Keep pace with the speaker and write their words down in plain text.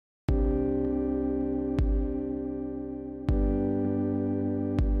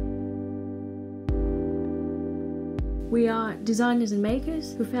We are designers and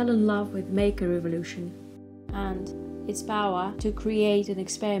makers who fell in love with Maker Revolution and its power to create and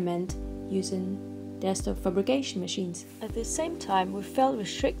experiment using desktop fabrication machines. At the same time, we felt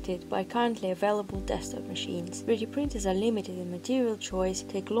restricted by currently available desktop machines. 3D printers are limited in material choice,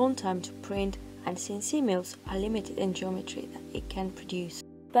 take a long time to print, and CNC mills are limited in geometry that it can produce.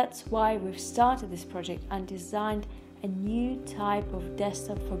 That's why we've started this project and designed a new type of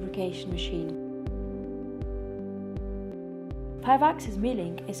desktop fabrication machine. 5-axis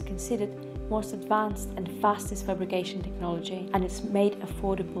milling is considered most advanced and fastest fabrication technology, and it's made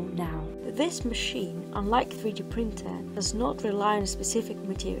affordable now. This machine, unlike 3D printer, does not rely on a specific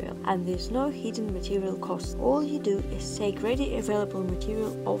material, and there's no hidden material cost. All you do is take ready available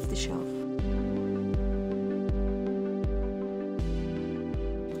material off the shelf.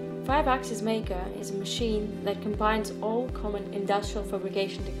 5-axis Maker is a machine that combines all common industrial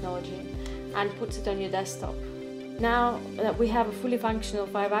fabrication technology and puts it on your desktop. Now that we have a fully functional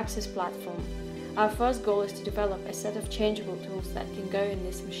 5-axis platform, our first goal is to develop a set of changeable tools that can go in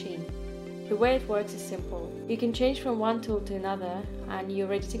this machine. The way it works is simple. You can change from one tool to another and you're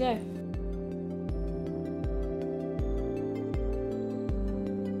ready to go.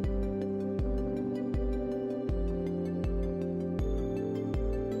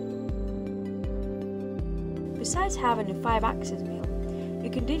 Besides having a 5-axis mill, you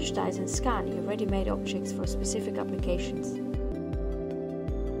can digitize and scan your ready-made objects for specific applications.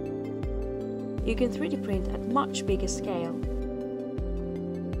 You can 3D print at much bigger scale.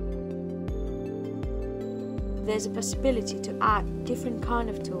 There's a possibility to add different kind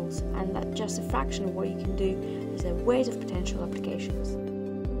of tools, and that's just a fraction of what you can do. There's a ways of potential applications.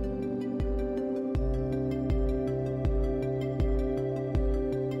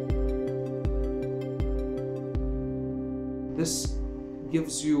 This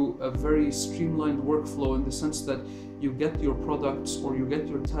gives you a very streamlined workflow in the sense that you get your products or you get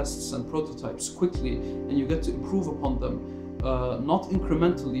your tests and prototypes quickly, and you get to improve upon them, not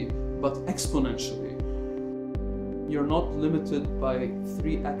incrementally but exponentially. You're not limited by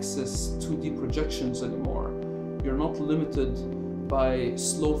 3-axis 2D projections anymore. You're not limited by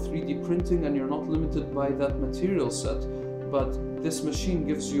slow 3D printing, and you're not limited by that material set, but this machine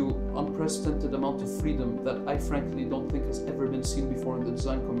gives you unprecedented amount of freedom that I frankly don't think has ever been seen before in the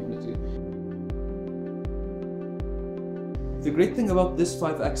design community. The great thing about this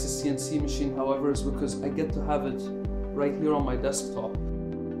 5-axis CNC machine, however, is because I get to have it right here on my desktop.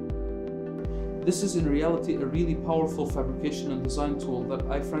 This is in reality a really powerful fabrication and design tool that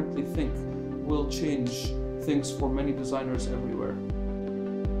I frankly think will change things for many designers everywhere.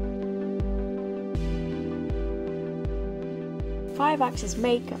 5-axis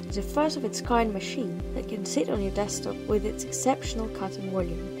Maker is a first of its kind machine that can sit on your desktop with its exceptional cutting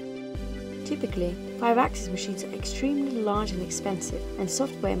volume. Typically, 5-axis machines are extremely large and expensive, and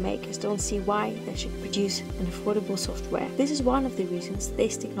software makers don't see why they should produce an affordable software. This is one of the reasons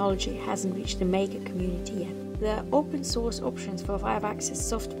this technology hasn't reached the maker community yet. There are open source options for 5-axis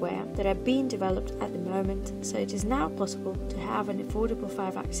software that are being developed at the moment, so it is now possible to have an affordable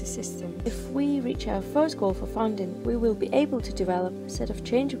 5-axis system. If we reach our first goal for funding, we will be able to develop a set of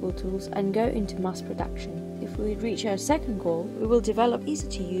changeable tools and go into mass production. If we reach our second goal, we will develop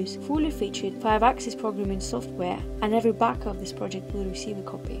easy-to-use, fully featured 5-axis programming software, and every backer of this project will receive a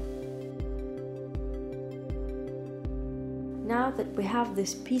copy. Now that we have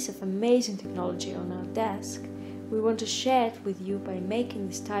this piece of amazing technology on our desk, we want to share it with you by making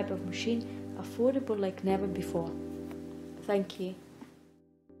this type of machine affordable like never before. Thank you.